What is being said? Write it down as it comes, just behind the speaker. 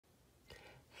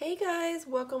Hey guys,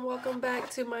 welcome back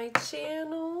to my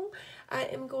channel. I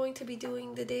am going to be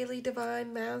doing the daily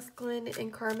divine masculine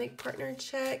and karmic partner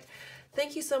check.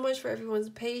 Thank you so much for everyone's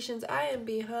patience. I am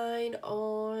behind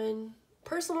on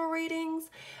personal readings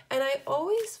and I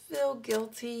always feel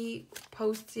guilty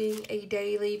posting a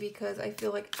daily because I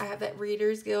feel like I have that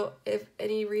reader's guilt. If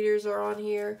any readers are on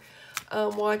here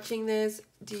watching this,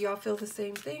 do y'all feel the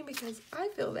same thing? Because I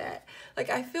feel that. Like,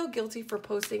 I feel guilty for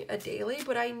posting a daily,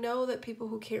 but I know that people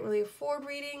who can't really afford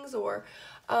readings or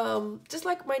just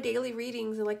like my daily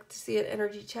readings and like to see an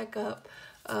energy checkup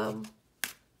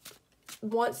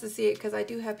wants to see it, because I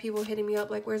do have people hitting me up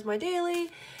like, where's my daily?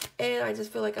 And I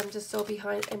just feel like I'm just so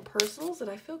behind in personals and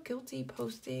I feel guilty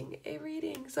posting a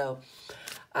reading. So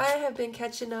I have been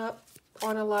catching up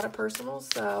on a lot of personals,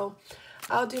 so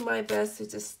I'll do my best to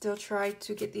just still try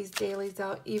to get these dailies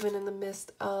out even in the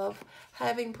midst of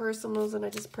having personals. And I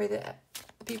just pray that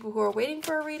people who are waiting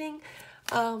for a reading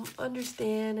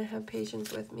understand and have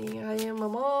patience with me. I am a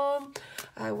mom.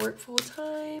 I work full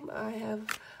time. I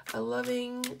have a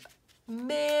loving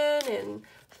man and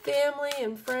family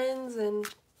and friends and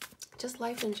just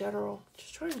life in general.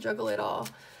 Just trying to juggle it all.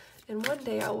 And one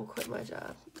day I will quit my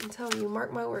job. I'm telling you,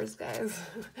 mark my words, guys.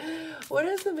 What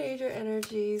is the major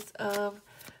energies of...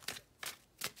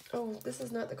 Oh, this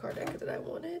is not the card deck that I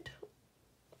wanted.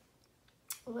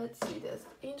 Let's see this.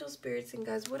 Angel, spirits, and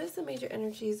guys, what is the major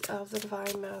energies of the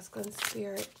divine masculine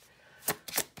spirit?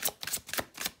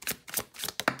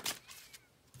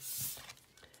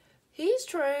 He's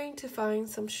trying to find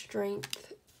some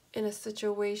strength in a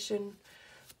situation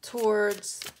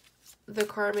towards the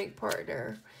karmic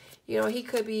partner. You know, he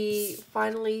could be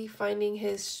finally finding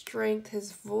his strength,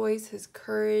 his voice, his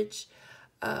courage.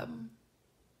 There's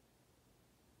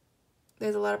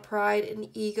a lot of pride and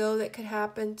ego that could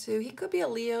happen too. He could be a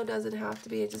Leo, doesn't have to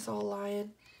be. It's just all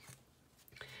lion.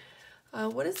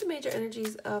 What is the major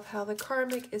energies of how the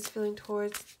karmic is feeling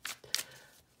towards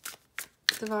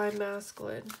divine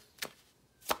masculine?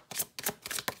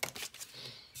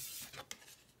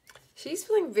 She's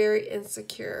feeling very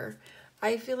insecure.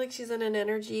 I feel like she's in an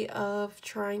energy of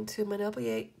trying to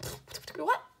manipulate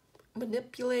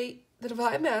the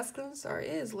divine masculine. Sorry,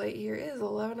 it is late here. It is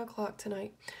 11 o'clock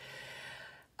tonight.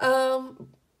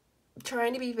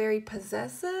 Trying to be very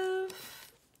possessive.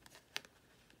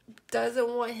 Doesn't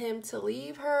want him to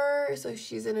leave her. So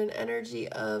she's in an energy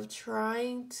of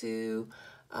trying to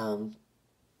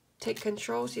take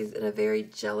control. She's in a very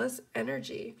jealous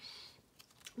energy.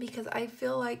 Because I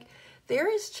feel like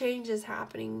there is changes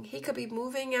happening. He could be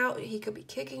moving out. He could be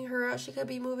kicking her out. She could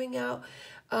be moving out.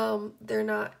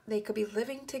 They could be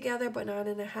living together, but not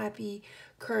in a happy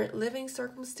current living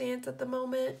circumstance at the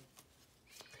moment.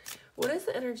 What is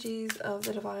the energies of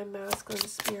the divine masculine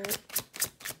spirit?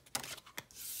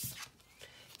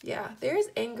 Yeah, there's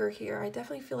anger here. I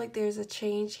definitely feel like there's a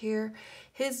change here.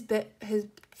 Gosh,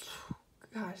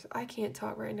 I can't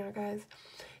talk right now, guys.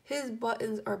 His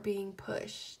buttons are being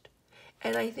pushed.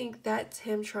 And I think that's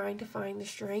him trying to find the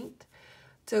strength,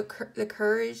 the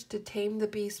courage to tame the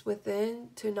beast within,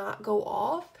 to not go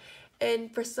off.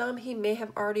 And for some, he may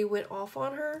have already went off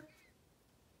on her.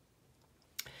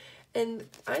 And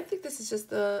I think this is just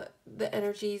the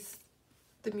energies,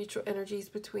 the mutual energies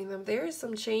between them. There is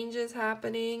some changes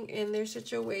happening in their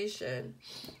situation.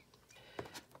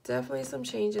 Definitely some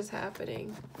changes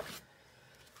happening.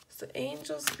 So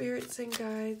angels, spirits, and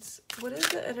guides, what is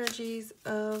the energies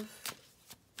of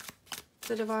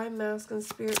the divine masculine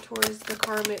spirit towards the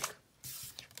karmic?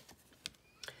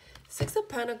 Six of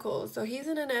Pentacles. So he's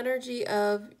in an energy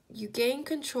of you gain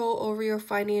control over your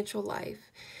financial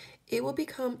life. It will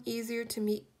become easier to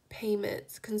meet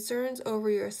payments. Concerns over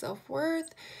your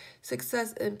self-worth,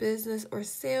 success in business or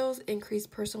sales, increase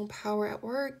personal power at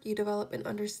work. You develop an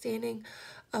understanding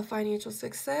of financial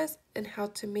success and how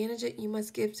to manage it. You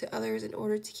must give to others in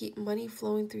order to keep money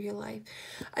flowing through your life.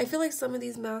 I feel like some of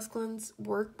these masculines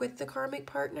work with the karmic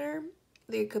partner.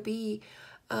 They could be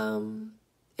in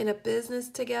a business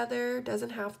together.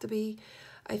 Doesn't have to be.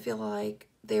 I feel like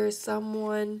there's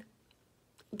someone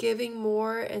giving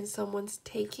more and someone's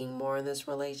taking more in this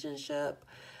relationship.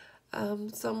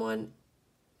 Someone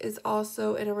is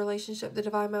also in a relationship. The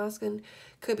divine masculine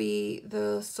could be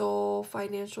the sole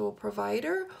financial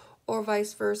provider or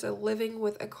vice versa, living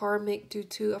with a karmic due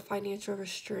to a financial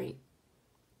restraint.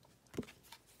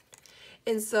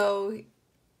 And so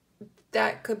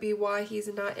that could be why he's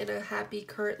not in a happy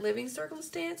current living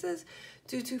circumstances,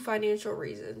 due to financial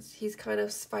reasons. He's kind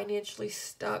of financially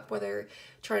stuck, whether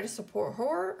trying to support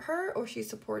her or she's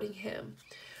supporting him.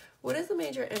 What is the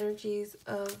major energies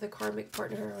of the karmic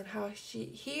partner on how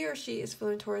he or she is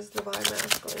feeling towards the divine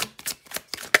masculine?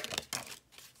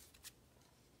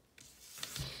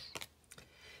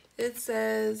 it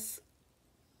says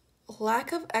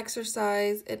lack of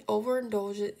exercise and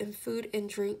overindulgence in food and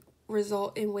drink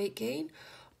result in weight gain,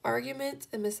 arguments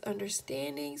and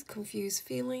misunderstandings, confused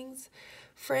feelings,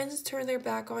 friends turn their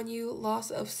back on you, loss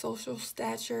of social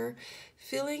stature,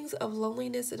 feelings of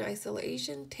loneliness and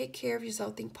isolation. Take care of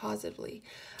yourself, think positively.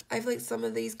 I feel like some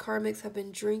of these karmics have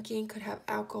been drinking, could have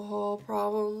alcohol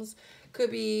problems,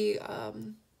 could be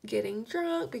getting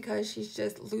drunk because she's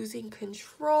just losing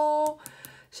control.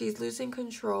 She's losing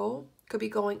control. Could be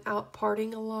going out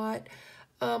partying a lot.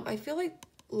 I feel like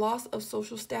loss of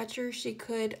social stature. She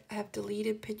could have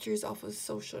deleted pictures off of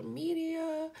social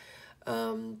media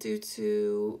due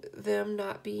to them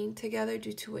not being together,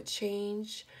 due to a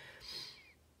change.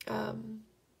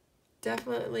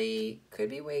 Definitely could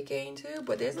be weight gain too,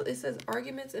 but it says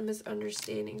arguments and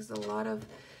misunderstandings. A lot of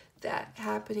that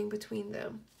happening between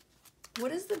them.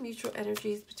 What is the mutual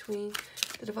energies between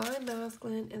the divine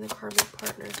masculine and the karmic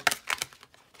partner?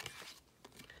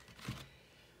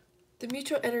 The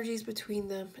mutual energies between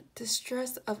them.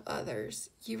 Distress of others.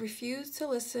 You refuse to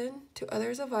listen to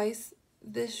others' advice.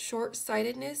 This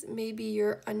short-sightedness may be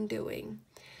your undoing.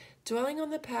 Dwelling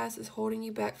on the past is holding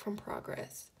you back from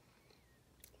progress.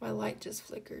 My light just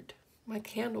flickered. My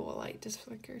candle light just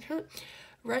flickered.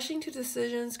 Rushing to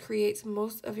decisions creates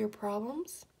most of your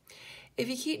problems. If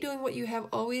you keep doing what you have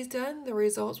always done, the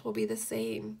results will be the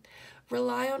same.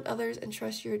 Rely on others and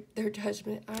trust their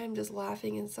judgment. I am just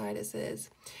laughing inside. It says,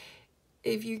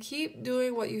 if you keep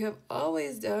doing what you have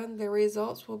always done, the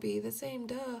results will be the same.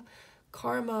 Duh.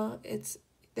 Karma,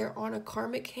 they're on a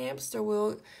karmic hamster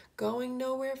wheel going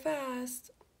nowhere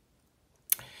fast.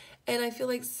 And I feel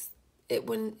like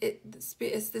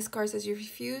this card says you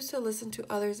refuse to listen to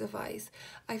others' advice.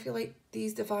 I feel like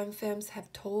these divine femmes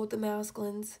have told the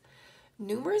masculines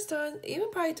numerous times,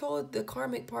 even probably told the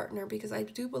karmic partner, because I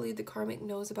do believe the karmic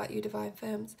knows about you divine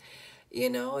femmes, you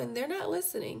know, and they're not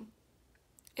listening.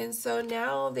 And so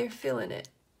now they're feeling it.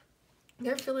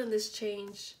 They're feeling this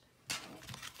change.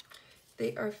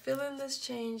 They are feeling this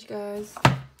change, guys.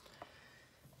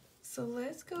 So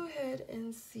let's go ahead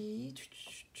and see.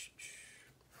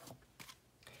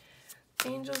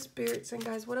 Angel spirits, and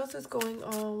guys, what else is going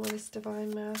on with this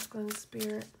divine masculine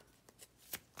spirit?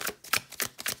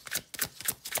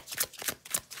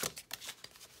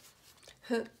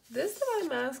 This divine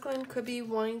masculine could be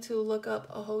wanting to look up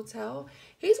a hotel.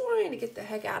 He's wanting to get the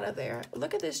heck out of there.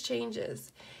 Look at this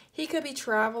changes. He could be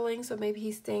traveling, so maybe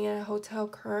he's staying at a hotel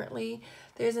currently.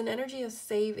 There's an energy of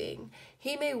saving.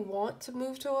 He may want to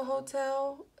move to a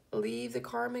hotel, leave the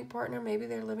karmic partner. Maybe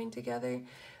they're living together.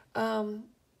 And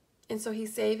so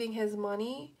he's saving his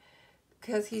money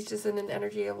because he's just in an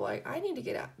energy of like, I need to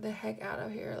get the heck out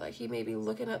of here. Like, he may be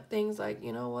looking up things like,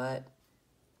 you know what?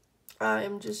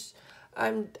 I'm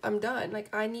done.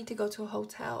 Like, I need to go to a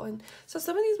hotel. And so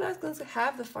some of these masculines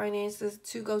have the finances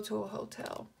to go to a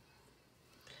hotel.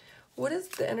 What is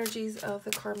the energies of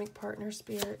the karmic partner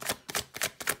spirit?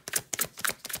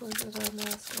 What is our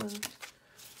masculine?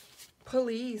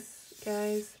 Police,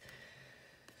 guys.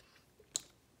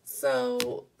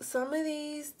 So some of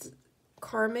these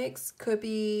karmics could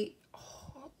be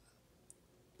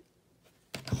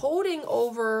holding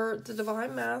over the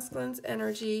divine masculine's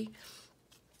energy,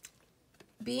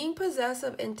 being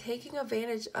possessive and taking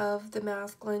advantage of the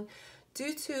masculine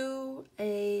due to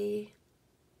a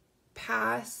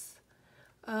past,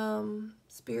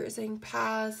 spirit saying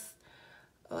past,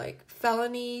 like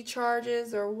felony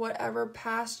charges or whatever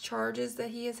past charges that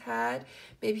he has had.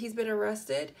 Maybe he's been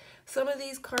arrested. Some of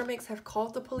these karmics have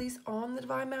called the police on the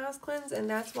divine masculines, and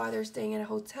that's why they're staying at a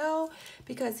hotel,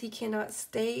 because he cannot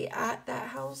stay at that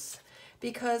house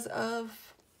because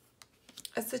of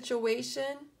a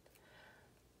situation.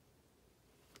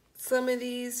 Some of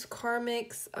these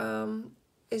karmics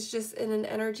is just in an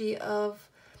energy of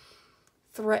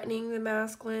threatening the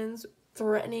masculines,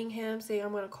 threatening him, saying,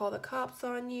 I'm going to call the cops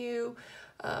on you.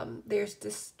 There's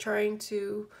this trying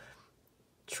to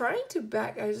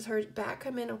back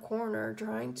him in a corner,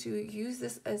 trying to use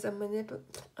this as a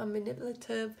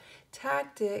manipulative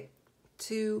tactic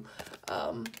to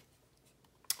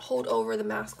hold over the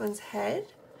masculine's head.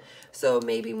 So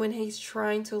maybe when he's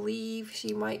trying to leave,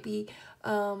 she might be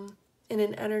in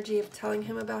an energy of telling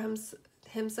him about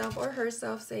himself or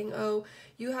herself, saying, oh,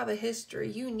 you have a history,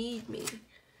 you need me.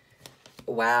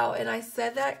 Wow. And I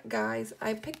said that, guys,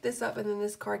 I picked this up and then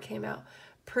this card came out.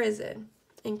 Prison,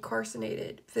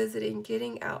 incarcerated, visiting,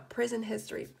 getting out, prison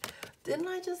history. Didn't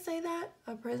I just say that?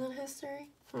 A prison history?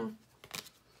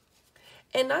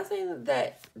 And not saying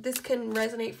that this can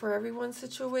resonate for everyone's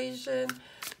situation,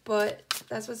 but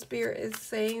That's what Spirit is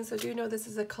saying. So do know this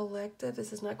is a collective.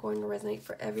 This is not going to resonate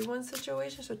for everyone's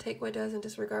situation. So take what does and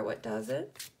disregard what doesn't.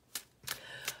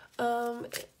 And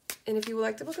if you would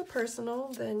like to book a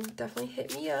personal, then definitely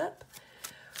hit me up.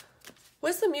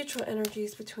 What's the mutual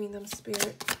energies between them,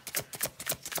 Spirit?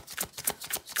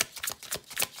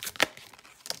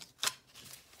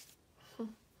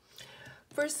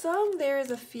 For some, there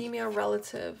is a female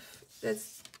relative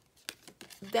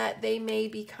that they may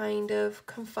be kind of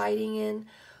confiding in,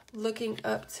 looking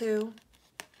up to.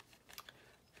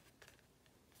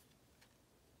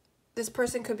 This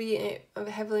person could be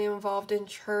heavily involved in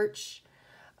church.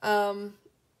 And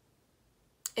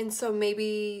so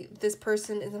maybe this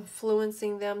person is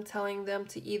influencing them, telling them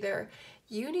to either,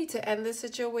 you need to end this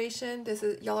situation.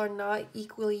 Y'all are not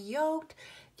equally yoked.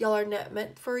 Y'all are not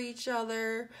meant for each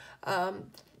other.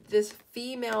 This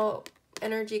female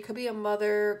energy could be a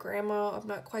mother, grandma, I'm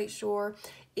not quite sure.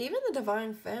 Even the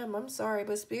divine femme, I'm sorry,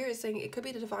 but Spirit is saying it could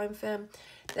be the divine femme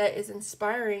that is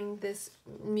inspiring this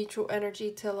mutual energy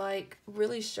to like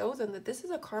really show them that this is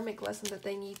a karmic lesson that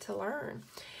they need to learn.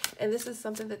 And this is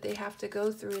something that they have to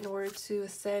go through in order to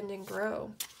ascend and grow.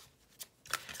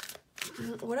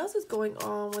 What else is going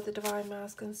on with the divine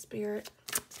masculine spirit?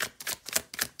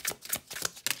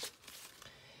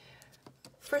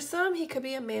 For some, he could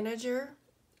be a manager.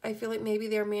 I feel like maybe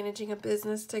they're managing a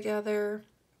business together.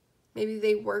 Maybe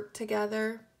they work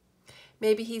together.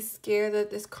 Maybe he's scared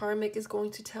that this karmic is going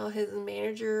to tell his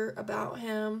manager about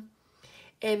him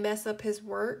and mess up his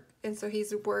work. And so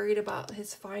he's worried about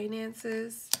his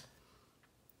finances.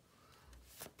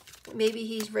 Maybe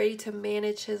he's ready to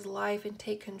manage his life and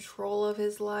take control of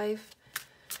his life.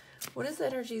 What is the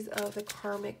energies of the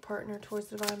karmic partner towards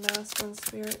the divine masculine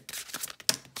spirit?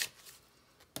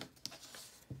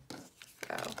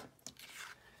 Go.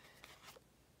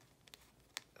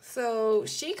 So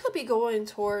she could be going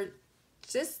toward,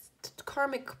 this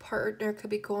karmic partner could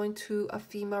be going to a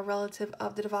female relative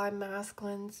of the divine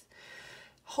masculines,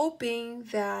 hoping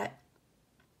that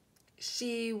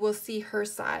she will see her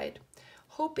side,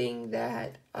 hoping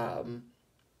that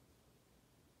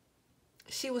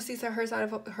she will see her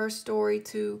side of her story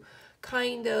to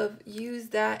kind of use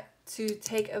that to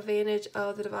take advantage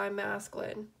of the divine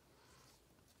masculine.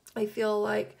 I feel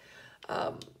like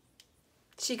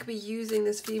she could be using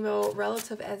this female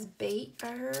relative as bait,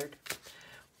 I heard.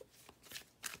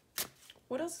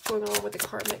 What else is going on with the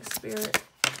karmic spirit?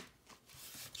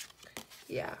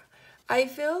 Yeah. I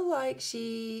feel like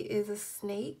she is a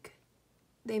snake.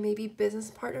 They may be business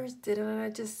partners. Didn't I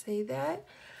just say that?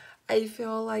 I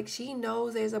feel like she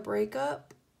knows there's a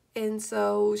breakup. And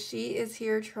so she is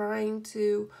here trying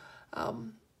to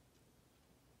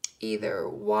either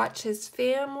watch his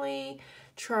family,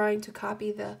 trying to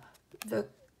copy the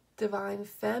divine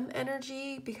femme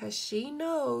energy, because she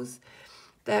knows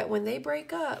that when they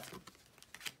break up,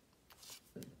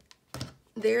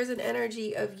 there's an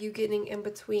energy of you getting in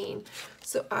between.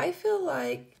 So I feel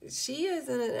like she is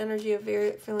in an energy of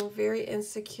feeling very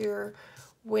insecure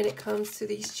when it comes to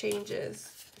these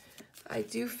changes. I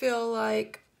do feel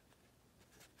like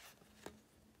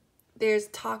there's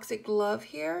toxic love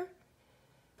here.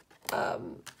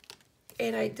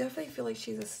 And I definitely feel like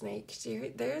she's a snake.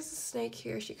 There's a snake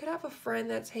here. She could have a friend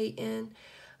that's hating.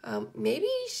 Maybe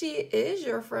she is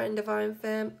your friend, divine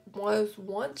femme, was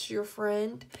once your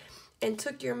friend, and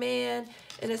took your man,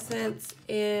 in a sense,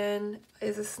 and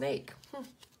is a snake.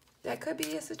 That could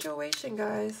be a situation,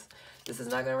 guys. This is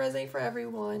not going to resonate for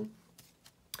everyone.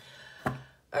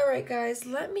 All right, guys,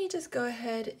 let me just go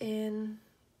ahead and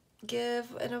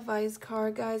give an advice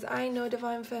card, guys. I know,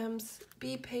 divine femmes,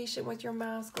 be patient with your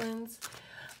masculines.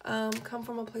 Come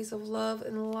from a place of love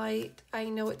and light. I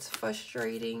know it's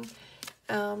frustrating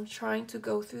trying to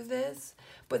go through this,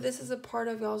 but this is a part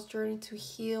of y'all's journey to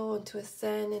heal and to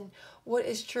ascend, and what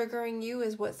is triggering you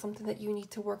is something that you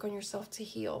need to work on yourself to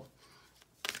heal.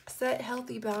 Set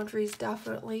healthy boundaries,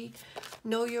 definitely.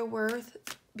 Know your worth,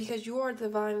 because you are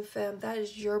divine femme. That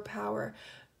is your power.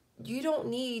 You don't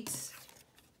need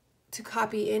to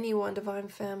copy anyone, divine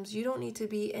femmes. You don't need to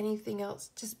be anything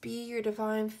else. Just be your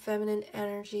divine feminine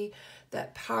energy,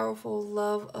 that powerful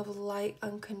love of light,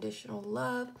 unconditional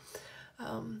love.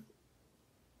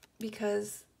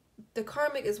 Because the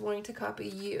karmic is wanting to copy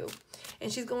you,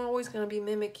 and she's always going to be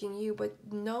mimicking you, but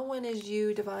no one is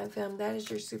you, divine femme. That is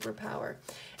your superpower,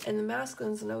 and the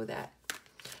masculines know that.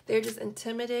 They're just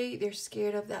intimidated. They're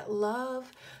scared of that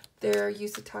love. They're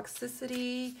used to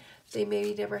toxicity. They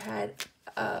maybe never had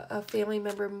a family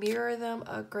member mirror them,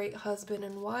 a great husband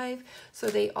and wife,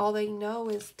 so all they know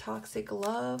is toxic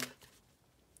love.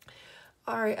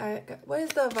 All right, what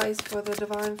is the advice for the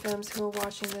divine femmes who are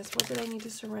watching this? What do they need to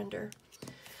surrender?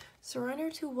 Surrender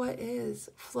to what is.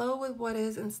 Flow with what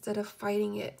is instead of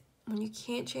fighting it. When you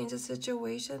can't change a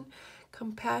situation,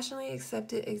 compassionately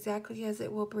accept it exactly as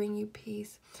it will bring you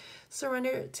peace.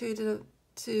 Surrender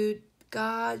to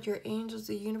God, your angels,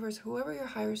 the universe, whoever your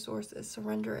higher source is.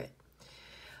 Surrender it.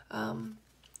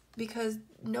 Because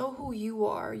know who you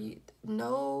are.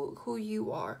 Know who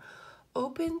you are.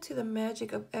 Open to the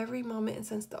magic of every moment and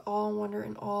sense the awe and wonder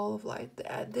in all of life.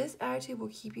 This attitude will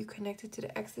keep you connected to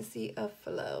the ecstasy of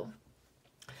flow.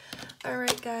 All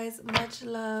right, guys. Much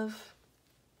love.